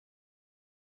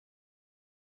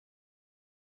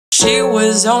She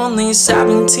was only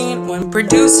 17 when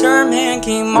producer man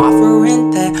came offering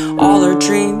that all her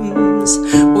dreams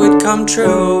would come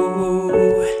true.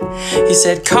 He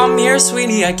said, "Come here,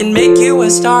 sweetie, I can make you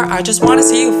a star. I just wanna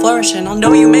see you flourish and I'll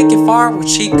know you make it far." What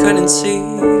she couldn't see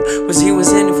was he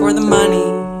was in it for the money.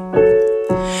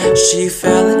 She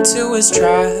fell into his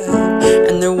trap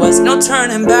and there was no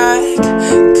turning back,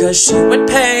 'cause she would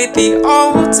pay the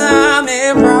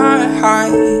ultimate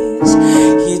price.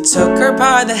 He took her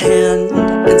by the hand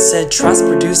and said, "Trust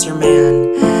producer man."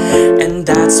 And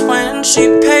that's when she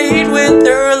paid with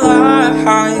her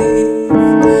life.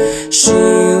 She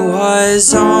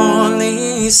was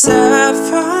only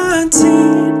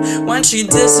 17 when she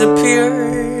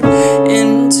disappeared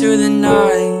into the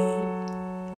night.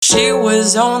 She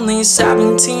was only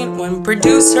 17 when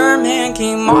producer man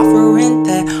came offering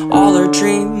that all her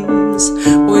dreams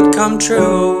would come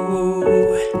true.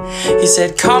 He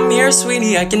said, "Come here,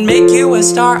 sweetie, I can make you a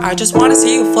star. I just wanna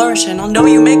see you flourish and I'll know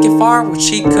you make it far." What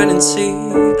she couldn't see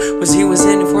was he was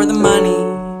in it for the money.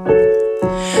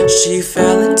 She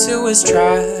fell into his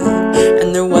trap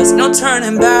and there was no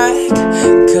turning back,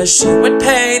 'cause she would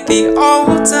pay the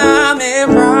ultimate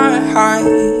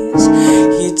price.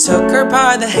 He took her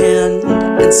by the hand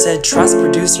and said, "Trust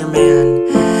producer man."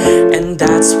 And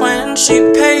that's when she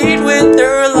paid with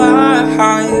her life.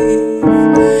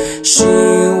 She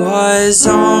was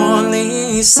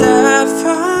only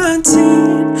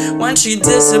 17 when she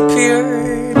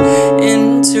disappeared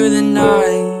into the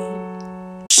night.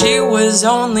 She was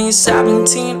only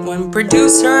 17 when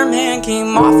producer man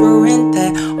came offering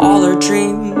that all her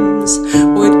dreams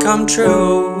would come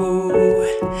true.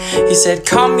 He said,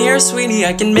 "Come here, sweetie,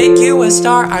 I can make you a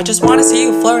star. I just wanna see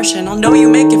you flourish and I'll know you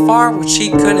make it far." What she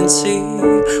couldn't see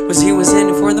was he was in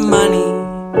it for the money.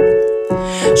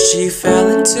 She fell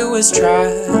into his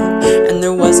trap and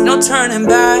there was no turning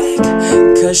back,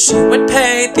 'cause she would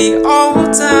pay the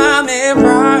ultimate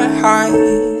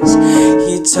price.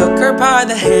 He took her by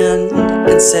the hand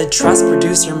and said, "Trust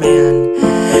producer man."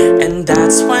 And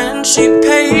that's when she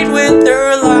paid with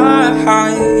her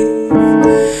life.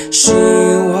 She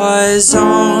was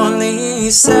only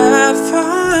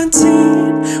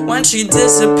 17 when she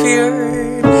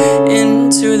disappeared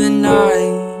into the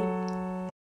night.